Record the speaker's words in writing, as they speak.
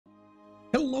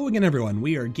Hello again, everyone.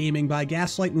 We are Gaming by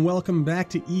Gaslight, and welcome back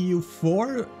to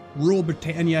EU4. Rule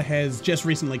Britannia has just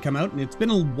recently come out, and it's been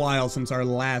a while since our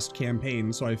last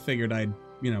campaign, so I figured I'd,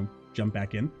 jump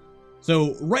back in.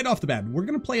 So, right off the bat, we're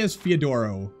going to play as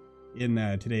Theodoro in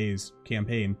today's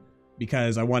campaign,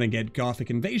 because I want to get Gothic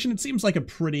Invasion. It seems like a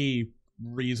pretty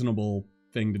reasonable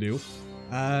thing to do.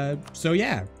 So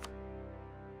yeah.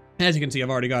 As you can see, I've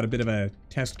already got a bit of a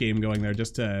test game going there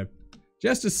just to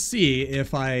see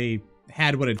if I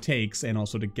had what it takes, and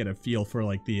also to get a feel for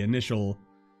like the initial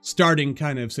starting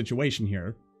kind of situation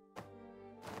here.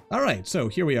 Alright, so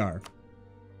here we are.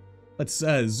 Let's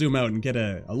zoom out and get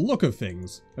a look of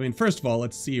things. I mean, first of all,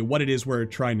 let's see what it is we're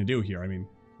trying to do here. I mean,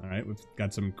 alright, we've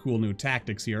got some cool new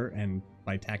tactics here, and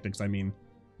by tactics I mean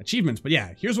achievements, but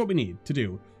yeah, here's what we need to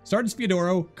do. Start as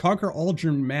Theodoro, conquer all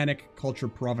Germanic culture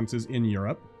provinces in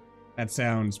Europe. That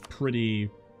sounds pretty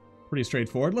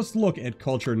straightforward. Let's look at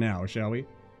culture now, shall we?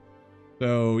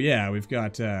 So yeah, we've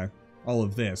got all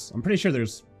of this. I'm pretty sure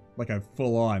there's like a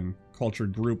full-on culture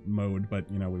group mode, but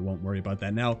we won't worry about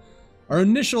that now. Our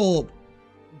initial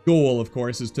goal, of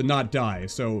course, is to not die.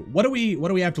 So what do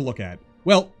we have to look at?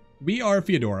 Well, we are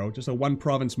Theodoro, just a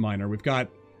one-province minor. We've got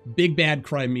big bad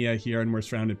Crimea here, and we're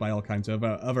surrounded by all kinds of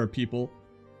other people.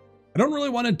 I don't really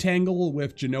want to tangle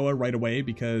with Genoa right away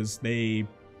because they,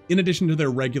 in addition to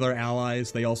their regular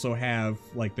allies, they also have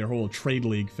like their whole trade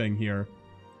league thing here.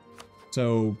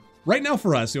 So right now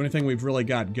for us, the only thing we've really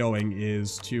got going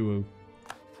is to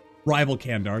rival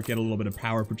Kandar, get a little bit of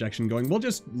power projection going. We'll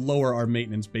just lower our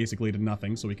maintenance basically to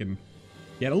nothing so we can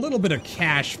get a little bit of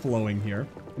cash flowing here.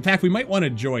 In fact, we might want to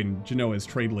join Genoa's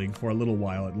trade league for a little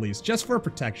while at least, just for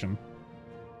protection.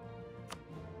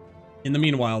 In the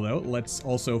meanwhile though, let's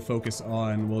also focus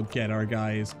on, we'll get our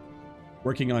guys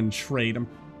working on trade.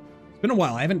 It's been a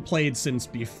while. I haven't played since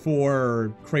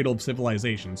before Cradle of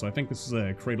Civilization, so I think this is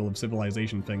a Cradle of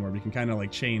Civilization thing where we can kind of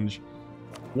like change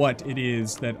what it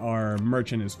is that our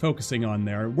merchant is focusing on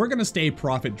there. We're going to stay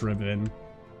profit-driven.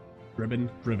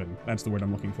 Driven. That's the word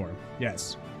I'm looking for.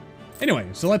 Yes. Anyway,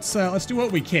 so let's do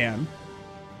what we can.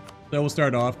 So we'll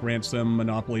start off, grant some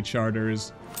monopoly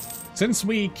charters. Since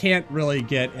we can't really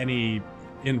get any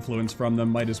influence from them,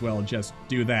 might as well just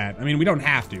do that. I mean, we don't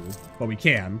have to, but we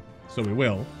can, so we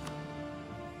will.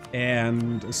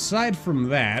 And aside from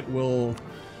that, we'll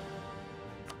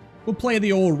play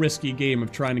the old risky game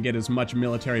of trying to get as much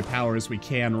military power as we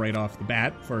can right off the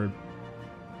bat for...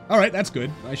 Alright, that's good.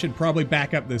 I should probably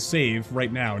back up this save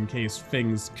right now in case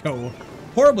things go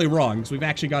horribly wrong, because we've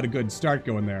actually got a good start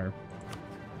going there.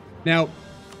 Now,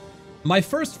 my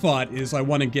first thought is I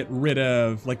want to get rid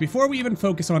of... Like, before we even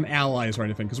focus on allies or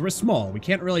anything, because we're small, we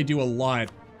can't really do a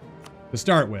lot to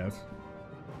start with.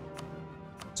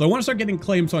 So I want to start getting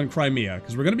claims on Crimea,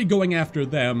 because we're going to be going after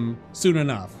them soon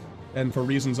enough. And for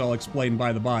reasons I'll explain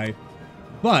by the by.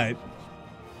 But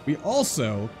we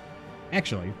also...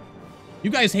 Actually,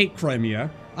 you guys hate Crimea.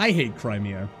 I hate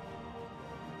Crimea.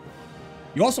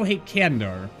 You also hate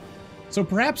Kandar. So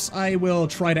perhaps I will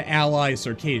try to ally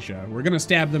Circassia. We're going to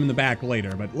stab them in the back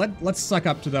later, but let's suck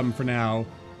up to them for now.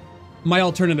 My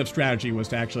alternative strategy was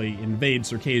to actually invade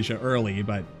Circassia early,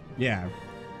 but yeah.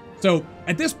 So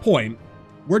at this point,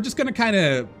 we're just going to kind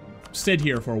of sit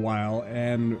here for a while,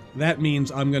 and that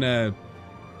means I'm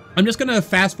just going to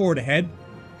fast forward ahead,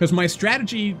 because my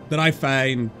strategy that I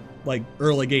find like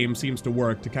early game seems to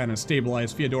work to kind of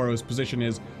stabilize Theodoro's position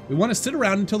is we want to sit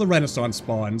around until the Renaissance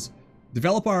spawns,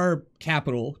 develop our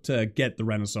capital to get the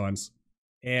Renaissance,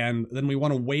 and then we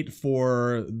want to wait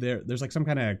for there's like some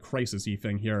kind of crisis-y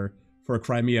thing here for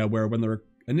Crimea where when their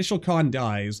initial Khan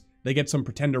dies, they get some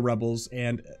pretender rebels,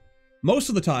 and most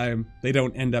of the time, they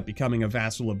don't end up becoming a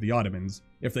vassal of the Ottomans.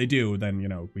 If they do,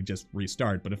 then, we just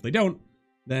restart. But if they don't,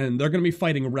 then they're going to be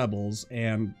fighting rebels,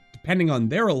 and depending on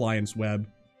their alliance web,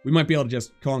 we might be able to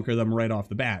just conquer them right off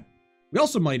the bat. We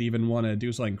also might even want to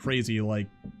do something crazy like,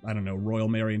 I don't know, royal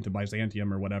marry into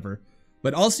Byzantium or whatever.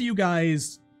 But I'll see you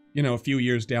guys, a few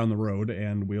years down the road,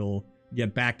 and we'll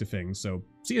get back to things. So,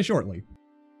 see you shortly.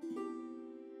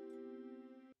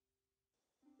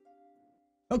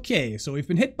 Okay, so we've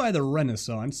been hit by the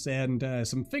Renaissance, and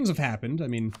some things have happened. I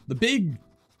mean, the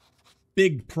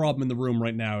big problem in the room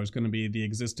right now is going to be the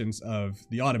existence of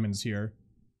the Ottomans here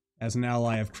as an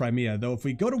ally of Crimea. Though if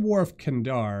we go to war with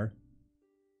Kandar,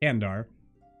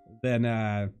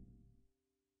 then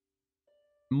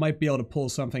might be able to pull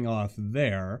something off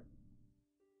there.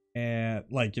 And,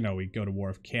 like, we go to war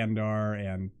with Kandar,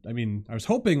 and, I mean, I was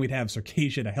hoping we'd have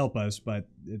Circassia to help us, but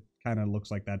it kind of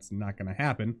looks like that's not going to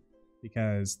happen,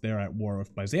 because they're at war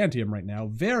with Byzantium right now.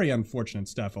 Very unfortunate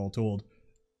stuff, all told.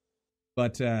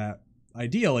 But,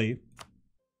 ideally,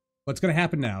 what's gonna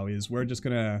happen now is we're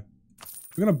gonna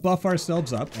buff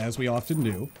ourselves up, as we often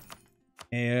do.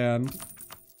 And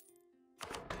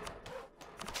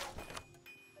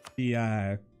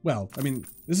well, I mean,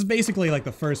 this is basically like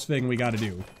the first thing we gotta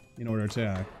do in order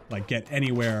to like get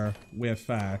anywhere with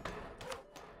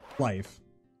life.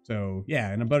 So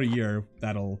yeah, in about a year,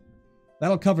 that'll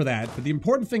cover that. But the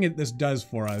important thing this does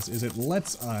for us is it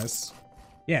lets us,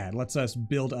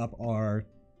 build up our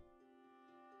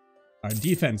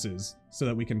defenses so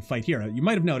that we can fight here. You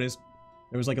might have noticed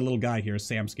there was like a little guy here,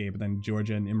 Samscape, and then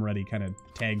Georgia and Imreti kind of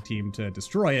tag team to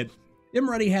destroy it.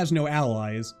 Imreti has no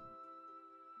allies.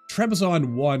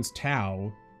 Trebizond wants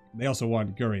Tau. They also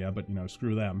want Guria, but, you know,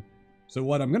 screw them. So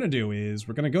what I'm going to do is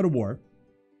we're going to go to war.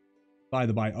 By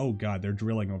the by, oh god, they're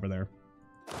drilling over there.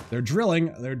 They're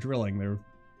drilling. They're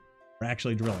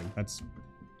actually drilling. That's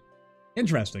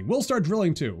interesting. We'll start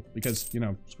drilling too, because, you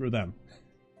know, screw them.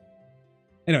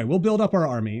 Anyway, we'll build up our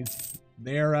army.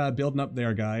 They're building up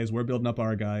their guys. We're building up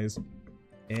our guys.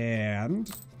 And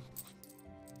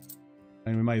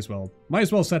we might as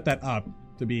well set that up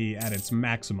to be at its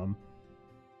maximum.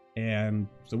 And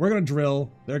so we're going to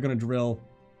drill. They're going to drill.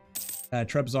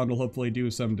 Trebizond will hopefully do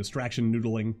some distraction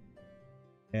noodling.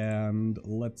 And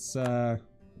let's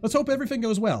hope everything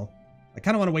goes well. I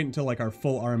kind of want to wait until like our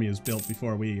full army is built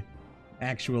before we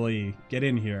actually get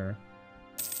in here.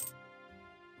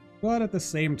 But at the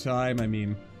same time, I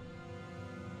mean,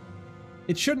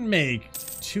 it shouldn't make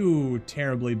too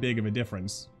terribly big of a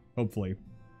difference, hopefully.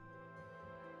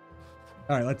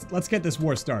 All right, let's get this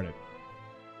war started.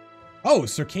 Oh,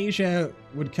 Circassia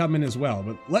would come in as well,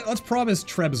 but let's promise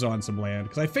Trebizond some land,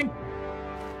 because I think,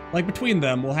 like, between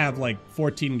them, we'll have, like,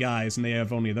 14 guys, and they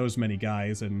have only those many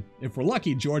guys, and if we're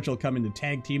lucky, Georgia will come in to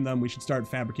tag team them. We should start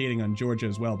fabricating on Georgia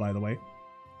as well, by the way.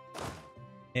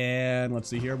 And let's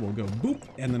see here, we'll go boop,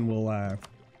 and then we'll,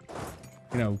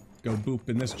 you know, go boop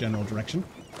in this general direction.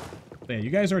 So yeah, you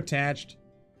guys are attached.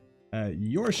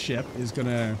 Your ship is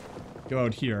gonna go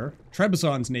out here.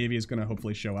 Trebizond's navy is gonna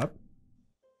hopefully show up.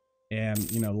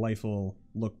 And, you know, life will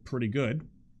look pretty good,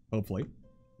 hopefully.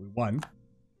 We won.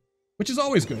 Which is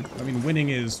always good. I mean, winning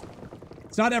is...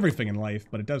 It's not everything in life,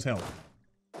 but it does help.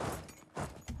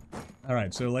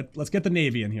 Alright, so let's get the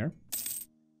navy in here.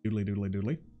 Doodly doodly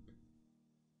doodly.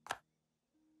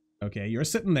 Okay, you're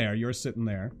sitting there, you're sitting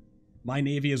there. My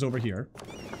navy is over here.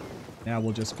 Now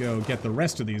we'll just go get the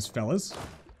rest of these fellas.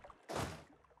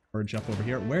 Merge up over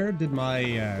here. Where did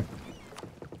my,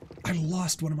 I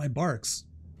lost one of my barks.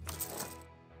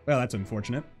 Well, that's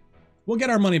unfortunate. We'll get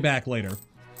our money back later.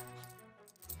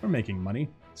 We're making money.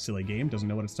 Silly game, doesn't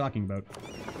know what it's talking about.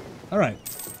 Alright.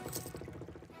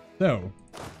 So,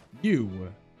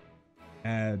 you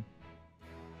add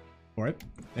for it.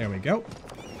 There we go.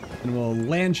 And we'll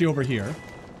land you over here.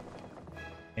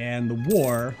 And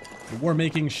the war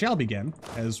making shall begin,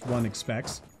 as one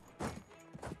expects.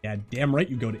 Yeah, damn right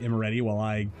you go to Imreti while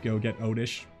I go get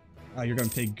Odish. You're gonna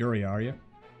take Guria, are you?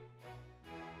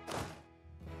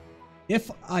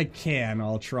 If I can,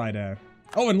 I'll try to...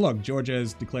 Oh, and look, Georgia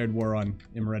has declared war on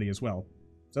Imreti as well.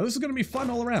 So this is gonna be fun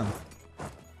all around.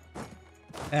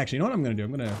 Actually, you know what I'm gonna do?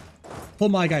 I'm gonna pull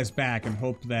my guys back and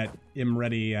hope that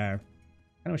Imreti... I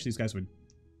wish these guys would...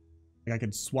 Like, I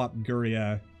could swap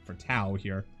Guria for Tau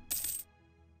here.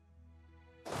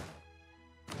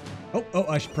 Oh,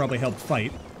 I should probably help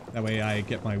fight. That way I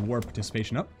get my war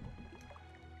participation up.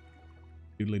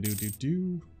 Doodly doo doo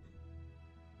doo.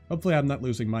 Hopefully I'm not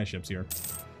losing my ships here.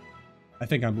 I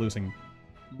think I'm losing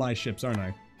my ships, aren't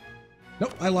I?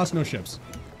 Nope, I lost no ships.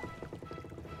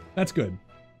 That's good.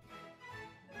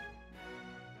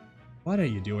 What are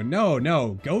you doing? No,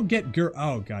 no, go get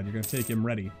Oh god, you're gonna take him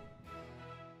ready.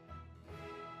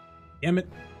 Damn it.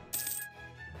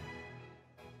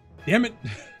 Damn it.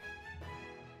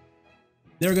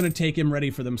 They're gonna take him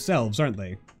ready for themselves, aren't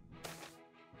they?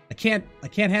 I can't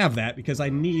have that because I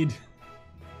need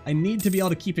to be able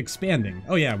to keep expanding.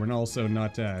 Oh yeah, we're also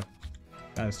not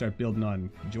gotta start building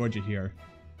on Georgia here.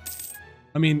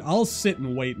 I mean, I'll sit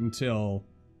and wait until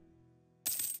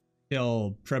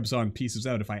Trebizond pieces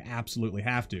out if I absolutely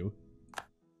have to.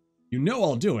 You know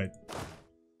I'll do it.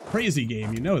 Crazy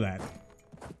game, you know that.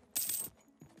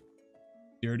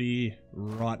 Dirty,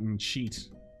 rotten cheat.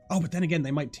 Oh, but then again,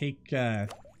 they might take the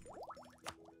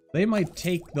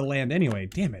land anyway.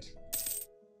 Damn it.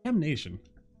 Damnation.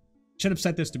 Should have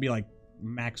set this to be, like,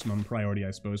 maximum priority,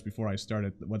 I suppose, before I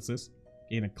started. What's this?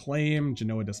 Gain a claim.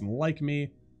 Genoa doesn't like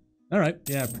me. Alright,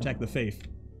 yeah, protect the faith.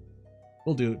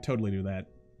 We'll totally do that.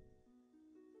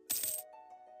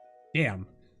 Damn.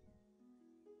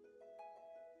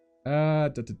 Oh.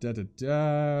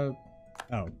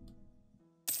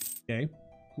 Okay.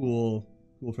 Cool.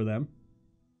 Cool for them.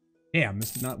 Damn,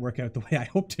 this did not work out the way I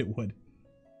hoped it would.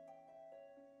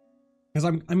 Because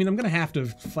I'm gonna have to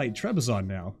fight Trebizond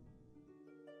now.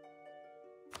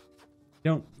 I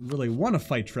don't really want to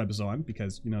fight Trebizond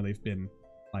because, you know, they've been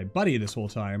my buddy this whole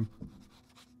time.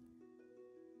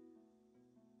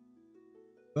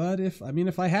 But if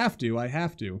I have to, I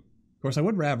have to. Of course, I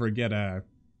would rather get a,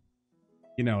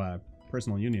 you know, a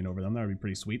personal union over them. That would be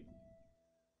pretty sweet.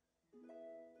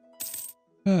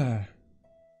 I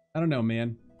don't know,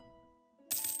 man.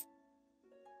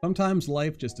 Sometimes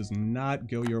life just does not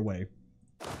go your way.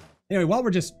 Anyway, while we're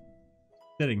just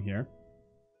sitting here.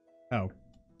 Oh,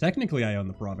 technically I own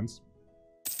the province.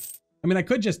 I mean, I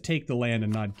could just take the land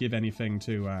and not give anything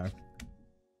to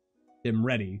him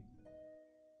ready.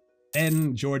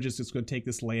 Then Georgia's just going to take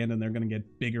this land and they're going to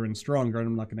get bigger and stronger, and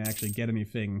I'm not going to actually get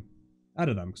anything out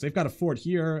of them. Because they've got a fort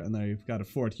here, and they've got a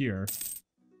fort here.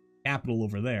 Capital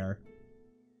over there.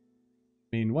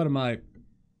 I mean, what am I...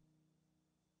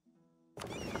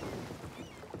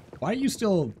 Why are you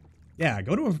still... Yeah,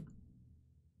 go to a...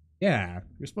 Yeah,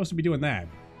 you're supposed to be doing that.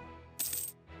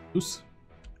 Oops.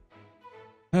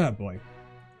 Oh, boy.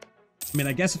 I mean,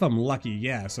 I guess if I'm lucky,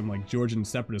 yeah, some, like, Georgian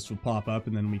separatists will pop up,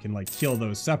 and then we can, like, kill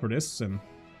those separatists, and...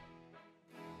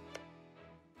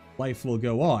 life will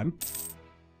go on.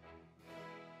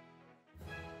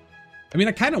 I mean,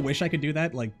 I kind of wish I could do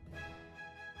that, like,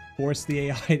 force the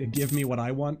AI to give me what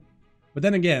I want. But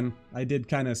then again, I did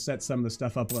kind of set some of the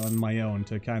stuff up on my own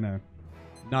to kind of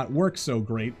not work so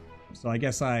great. So I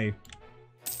guess I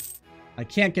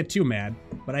can't get too mad,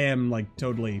 but I am, like,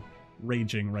 totally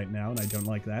raging right now, and I don't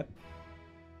like that.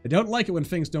 I don't like it when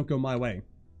things don't go my way,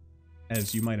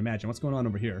 as you might imagine. What's going on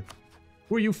over here?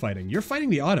 Who are you fighting? You're fighting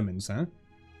the Ottomans, huh?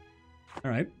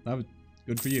 Alright, that was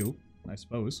good for you, I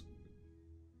suppose.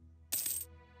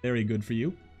 Very good for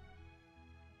you.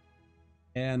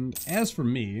 And as for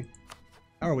me,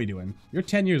 how are we doing? You're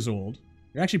 10 years old.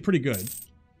 You're actually pretty good.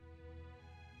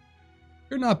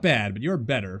 You're not bad, but you're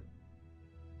better.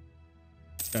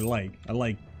 I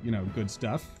like, you know, good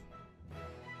stuff.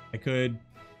 I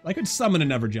could summon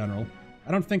another general.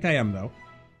 I don't think I am, though.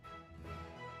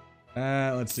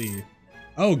 Let's see.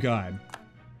 Oh, God.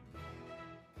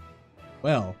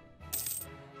 Well.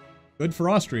 Good for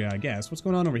Austria, I guess. What's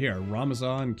going on over here?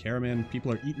 Ramazan, Karaman,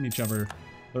 people are eating each other.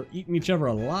 They're eating each other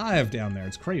alive down there.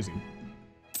 It's crazy.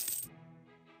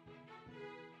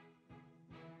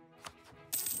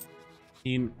 I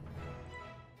mean,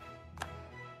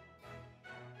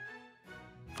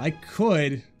 I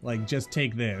could, like, just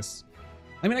take this.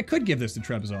 I mean, I could give this to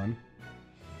Trebizond.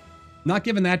 Not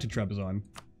giving that to Trebizond.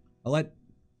 I'll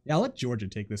let Georgia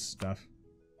take this stuff.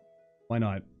 Why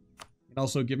not? And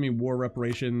also give me war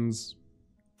reparations.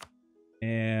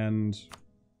 And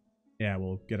yeah,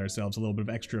 we'll get ourselves a little bit of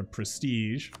extra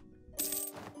prestige.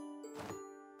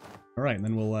 Alright, and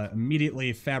then we'll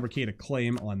immediately fabricate a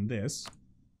claim on this.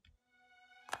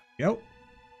 Go.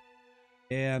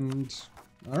 And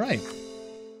alright.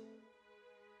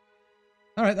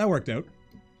 Alright, that worked out.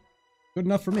 Good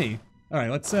enough for me.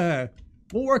 Alright, let's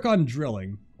we'll work on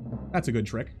drilling. That's a good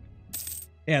trick.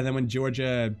 Yeah, and then when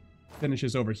Georgia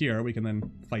finishes over here, we can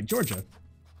then fight Georgia.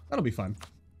 That'll be fun.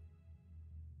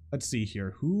 Let's see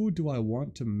here. Who do I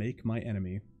want to make my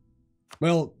enemy?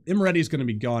 Well, Imereti's going to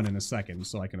be gone in a second,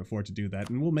 so I can afford to do that.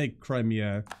 And we'll make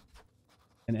Crimea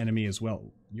an enemy as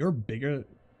well. You're bigger.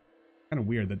 Kind of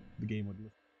weird that the game would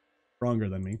look stronger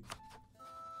than me.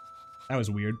 That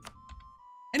was weird.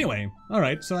 Anyway,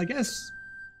 alright, so I guess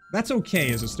that's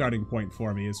okay as a starting point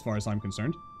for me as far as I'm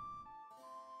concerned.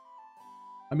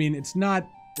 I mean, it's not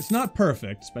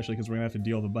perfect, especially because we're gonna have to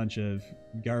deal with a bunch of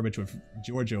garbage with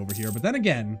Georgia over here. But then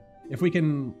again, if we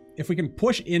can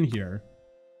push in here,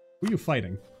 who are you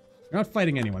fighting? You're not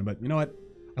fighting anyone, but you know what?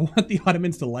 I want the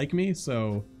Ottomans to like me,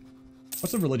 so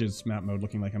what's the religious map mode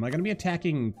looking like? Am I gonna be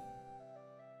attacking?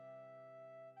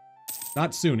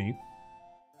 Not Sunni.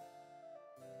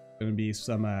 Gonna be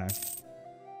some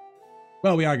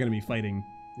well, we are gonna be fighting.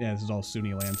 Yeah, this is all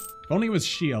Sunni land. If only it was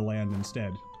Shia land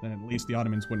instead, then at least the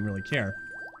Ottomans wouldn't really care.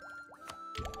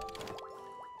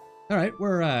 Alright,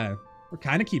 we're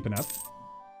kind of keeping up.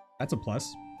 That's a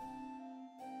plus.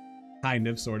 Kind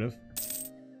of, sort of.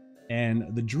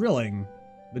 And the drilling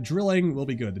will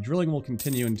be good. The drilling will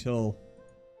continue until,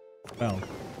 well,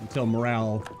 until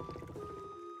morale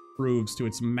proves to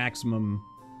its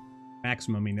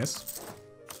maximuminess.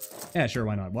 Yeah, sure,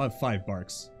 why not? We'll have 5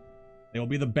 barks. They will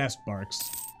be the best barks.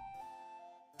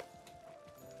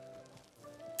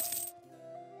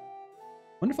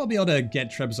 Wonder if I'll be able to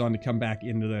get Trebizond to come back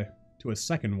into a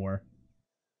second war.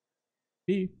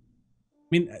 I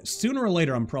mean, sooner or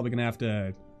later, I'm probably gonna have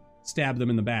to stab them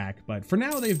in the back. But for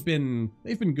now, they've been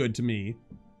good to me.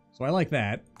 So I like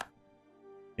that.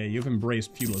 Yeah, you've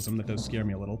embraced feudalism. That does scare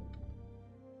me a little.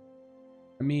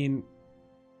 I mean...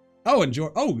 Oh, and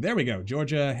oh, there we go.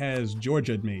 Georgia has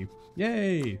Georgia'd me.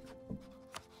 Yay!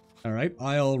 Alright,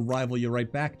 I'll rival you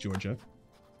right back, Georgia.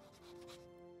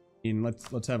 I mean,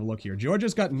 let's have a look here.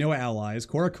 Georgia's got no allies.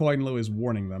 Cora Coinlu is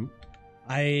warning them.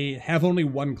 I have only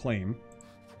one claim.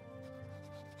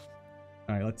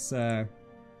 Alright, let's,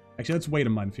 actually, let's wait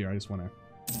a month here. I just want to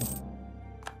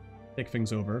take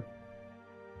things over.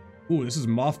 Ooh, this is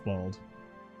mothballed.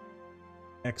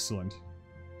 Excellent.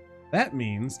 That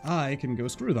means I can go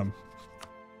screw them.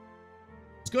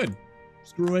 It's good.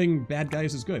 Screwing bad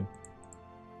guys is good.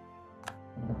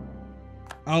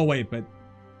 Oh, wait, but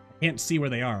I can't see where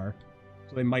they are,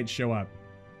 so they might show up.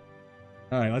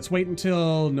 Alright, let's wait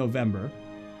until November.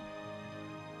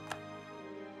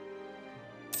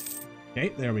 Okay,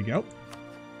 there we go.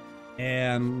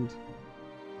 And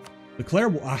declare...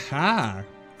 Aha!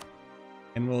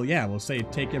 And we'll, yeah, we'll say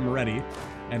take him ready.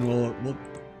 And we'll...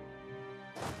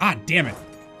 Ah, damn it!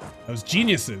 Those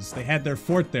geniuses! They had their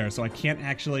fort there, so I can't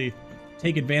actually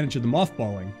take advantage of the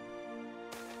mothballing.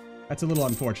 That's a little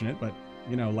unfortunate, but,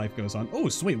 you know, life goes on. Oh,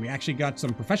 sweet, we actually got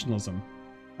some professionalism.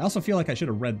 I also feel like I should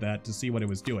have read that to see what it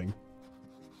was doing.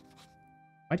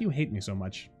 Why do you hate me so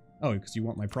much? Oh, because you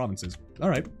want my provinces.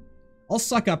 Alright. I'll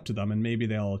suck up to them, and maybe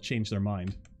they'll change their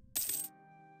mind.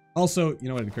 Also, you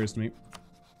know what occurs to me?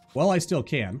 Well, I still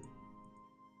can.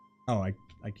 Oh, I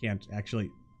can't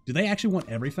actually... Do they actually want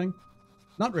everything?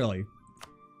 Not really.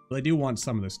 But they do want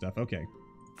some of this stuff. Okay.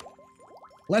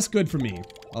 Less good for me,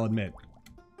 I'll admit.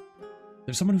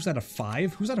 There's someone who's at a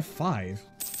 5? Who's at a 5?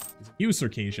 Is it you,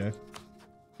 Circassia?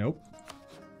 Nope.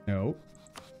 No.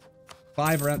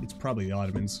 5 around... It's probably the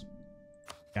Ottomans.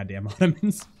 Goddamn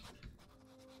Ottomans.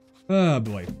 Oh,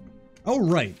 boy. Oh,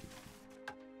 right.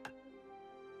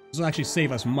 This will actually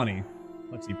save us money.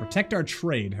 Let's see. Protect our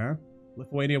trade, huh?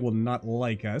 Lithuania will not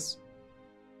like us.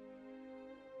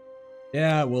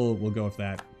 Yeah, we'll go with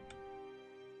that.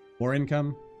 More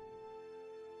income.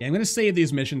 Yeah, I'm gonna save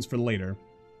these missions for later.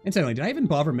 Incidentally, did I even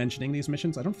bother mentioning these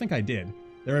missions? I don't think I did.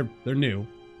 They're new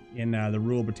in the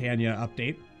Rule Britannia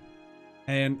update.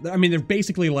 And, I mean, they're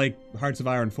basically like Hearts of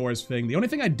Iron 4's thing. The only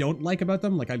thing I don't like about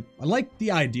them, like, I like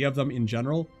the idea of them in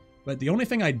general, but the only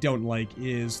thing I don't like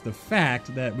is the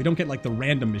fact that we don't get, like, the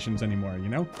random missions anymore, you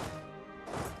know?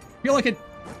 I feel like it...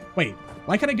 Wait,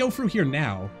 why can't I go through here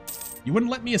now? You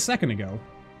wouldn't let me a second ago.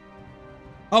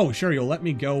 Oh, sure, you'll let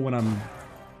me go when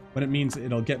it means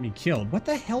it'll get me killed. What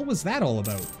the hell was that all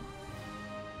about?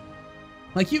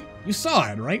 Like, you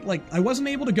saw it, right? Like, I wasn't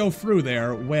able to go through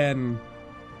there when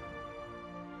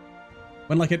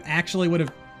like, it actually would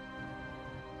have...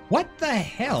 What the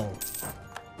hell?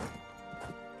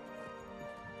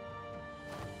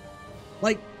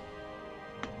 Like,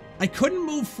 I couldn't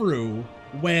move through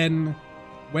when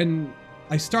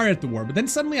I started the war, but then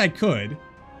suddenly I could,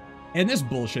 and this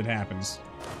bullshit happens.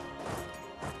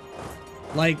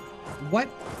 Like, what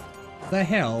the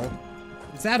hell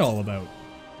is that all about?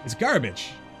 It's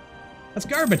garbage. That's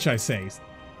garbage, I say.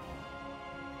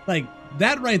 Like,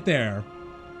 that right there,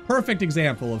 perfect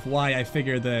example of why I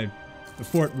figure the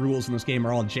fort rules in this game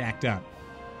are all jacked up.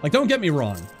 Like, don't get me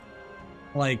wrong.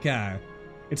 Like,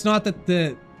 it's not that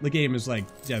the game is, like,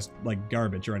 just, like,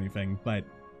 garbage or anything, but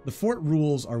the fort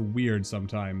rules are weird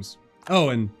sometimes. Oh,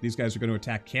 and these guys are going to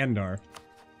attack Kandar.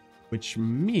 Which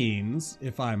means,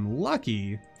 if I'm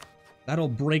lucky, that'll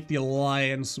break the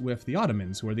alliance with the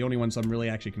Ottomans, who are the only ones I'm really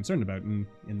actually concerned about in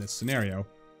this scenario.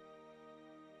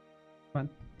 Come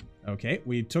on. Okay,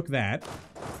 we took that,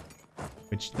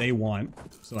 which they want,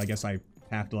 so I guess I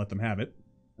have to let them have it.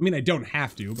 I mean, I don't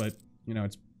have to, but, you know,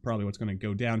 it's probably what's going to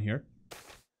go down here.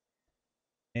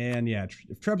 And yeah,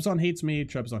 if Trebizond hates me,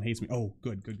 Trebizond hates me. Oh,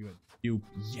 good, good, good. You,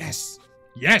 yes!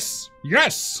 Yes!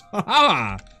 Yes!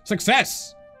 Haha!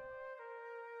 Success!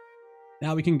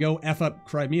 Now we can go F up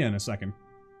Crimea in a second.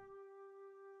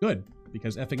 Good,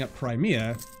 because effing up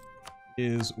Crimea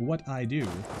is what I do.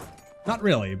 Not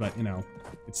really, but, you know,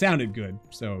 it sounded good,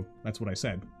 so that's what I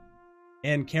said.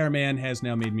 And Karaman has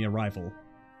now made me a rival.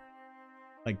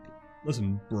 Like,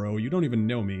 listen, bro, you don't even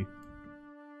know me.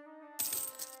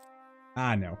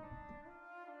 Ah, no.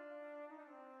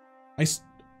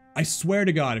 I swear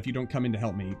to God if you don't come in to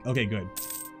help me. Okay, good.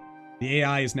 The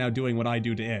AI is now doing what I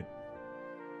do to it.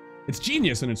 It's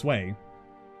genius in its way.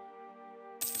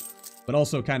 But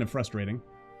also kind of frustrating.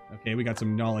 Okay, we got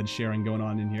some knowledge sharing going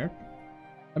on in here.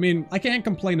 I mean, I can't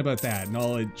complain about that.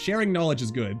 Sharing knowledge is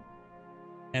good.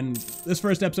 And this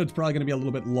first episode's probably going to be a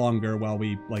little bit longer while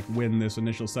we, like, win this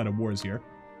initial set of wars here.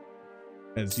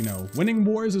 Because, you know, winning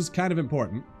wars is kind of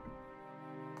important.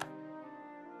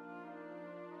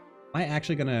 Am I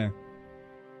actually gonna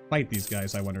fight these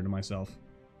guys, I wonder to myself?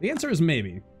 The answer is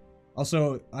maybe.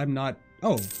 Also, I'm not...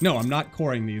 Oh, no, I'm not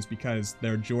coring these because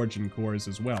they're Georgian cores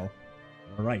as well.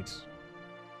 Alright.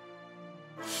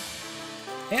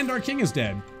 And our king is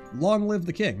dead. Long live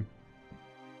the king.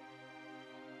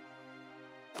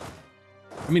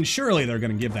 I mean, surely they're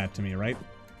gonna give that to me, right?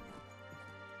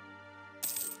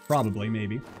 Probably,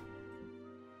 maybe.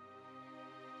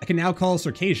 I can now call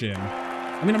Circassian.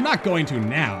 I mean, I'm not going to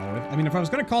now. I mean, if I was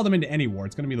going to call them into any war,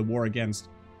 it's going to be the war against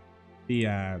the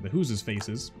Who's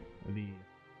Faces.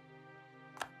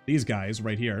 These guys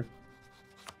right here.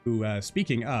 Who,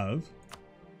 speaking of...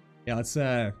 Yeah, let's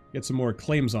get some more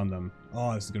claims on them.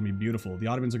 Oh, this is going to be beautiful. The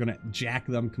Ottomans are going to jack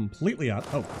them completely up.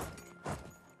 Oh.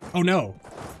 Oh, no.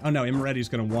 Oh, no. Imereti's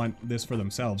going to want this for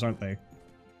themselves, aren't they?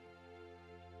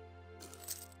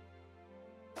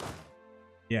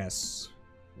 Yes.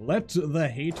 Let the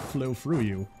hate flow through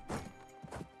you. I'm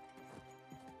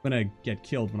gonna get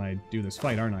killed when I do this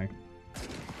fight, aren't I?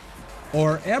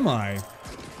 Or am I?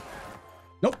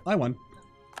 Nope, I won.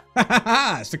 Ha ha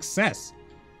ha! Success!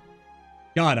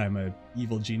 God, I'm a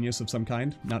evil genius of some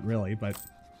kind. Not really, but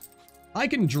I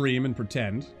can dream and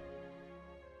pretend.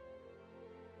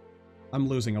 I'm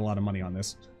losing a lot of money on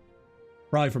this.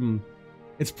 Probably from...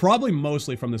 It's probably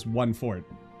mostly from this one fort.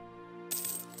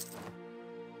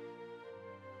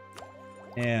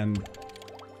 And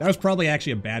that was probably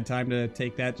actually a bad time to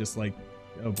take that, just like,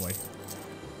 oh boy.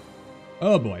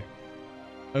 Oh boy.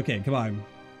 Okay, come on.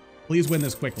 Please win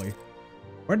this quickly.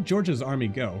 Where'd Georgia's army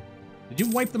go? Did you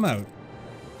wipe them out?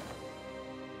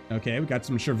 Okay, we got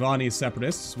some Shirvani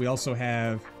separatists. We also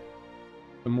have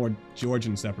some more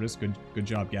Georgian separatists. Good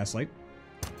job, Gaslight.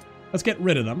 Let's get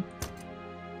rid of them.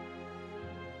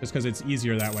 Just because it's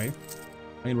easier that way.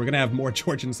 I mean, we're gonna have more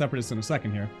Georgian separatists in a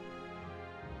second here.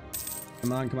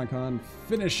 Come on, come on, come on.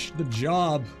 Finish the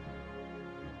job.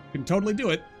 You can totally do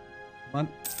it. Come on.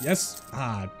 Yes.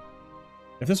 Ah.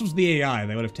 If this was the AI,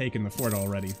 they would have taken the fort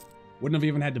already. Wouldn't have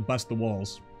even had to bust the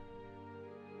walls.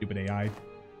 Stupid AI.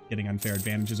 Getting unfair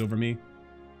advantages over me.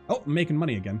 Oh, I'm making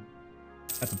money again.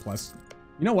 That's a plus.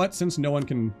 You know what? Since no one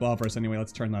can bother us anyway,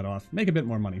 let's turn that off. Make a bit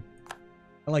more money.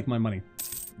 I like my money.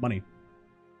 Money.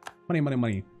 Money, money,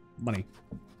 money. Money.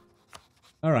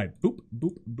 Alright. Boop,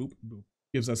 boop, boop, boop.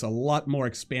 Gives us a lot more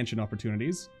expansion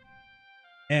opportunities.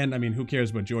 And, I mean, who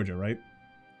cares about Georgia, right?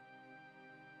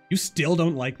 You still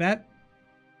don't like that?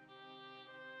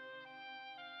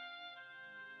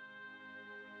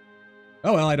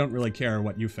 Oh, well, I don't really care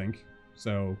what you think.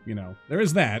 So, you know, there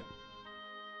is that.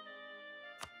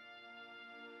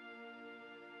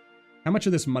 How much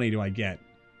of this money do I get?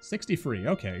 60 free,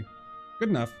 okay. Good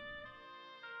enough.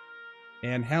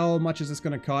 And how much is this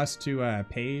going to cost to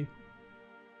pay?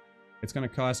 It's going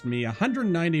to cost me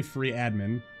 190 free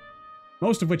admin,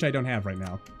 most of which I don't have right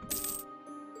now.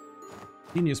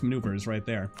 Genius maneuvers right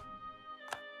there.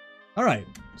 Alright,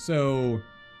 so...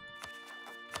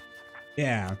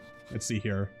 Yeah, let's see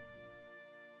here.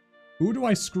 Who do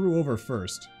I screw over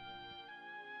first?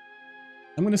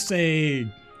 I'm going to say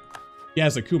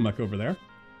Yazakumuk over there.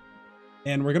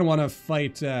 And we're going to want to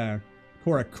fight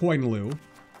Korakoinlu.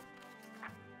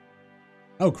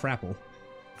 Oh, crapple.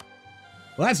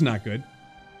 Well, that's not good.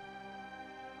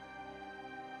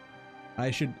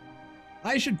 I should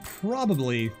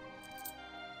probably...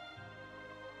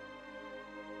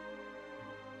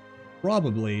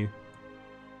 you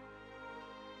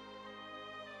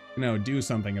know, do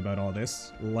something about all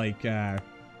this. Like, yeah,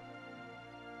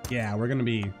 we're gonna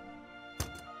be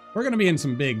in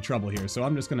some big trouble here, so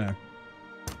I'm just gonna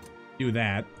do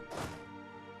that.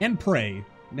 And pray.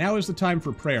 Now is the time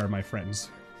for prayer, my friends.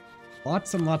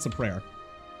 Lots and lots of prayer.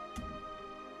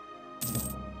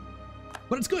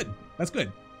 But it's good. That's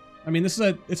good. I mean, it's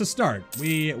a start.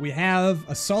 We have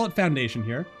a solid foundation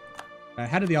here.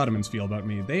 How do the Ottomans feel about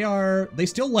me? They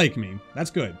still like me.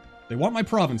 That's good. They want my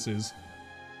provinces.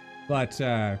 But,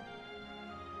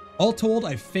 all told,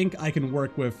 I think I can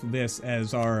work with this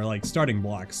as our, like, starting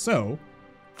block. So,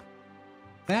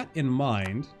 that in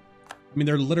mind, I mean,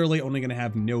 they're literally only going to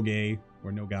have Nogai,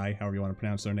 or Nogai, however you want to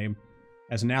pronounce their name,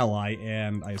 as an ally,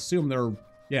 and I assume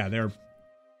they're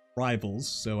rivals,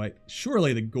 so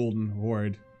surely the Golden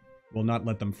Horde will not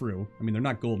let them through. I mean, they're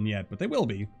not golden yet, but they will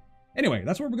be. Anyway,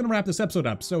 that's where we're going to wrap this episode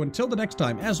up, so until the next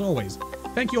time, as always,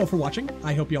 thank you all for watching.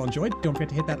 I hope you all enjoyed. Don't forget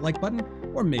to hit that like button,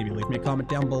 or maybe leave me a comment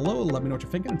down below. Let me know what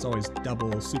you're thinking. It's always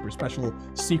double, super special,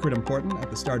 secret important at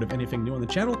the start of anything new on the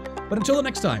channel. But until the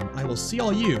next time, I will see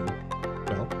all you,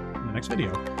 well, in the next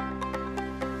video.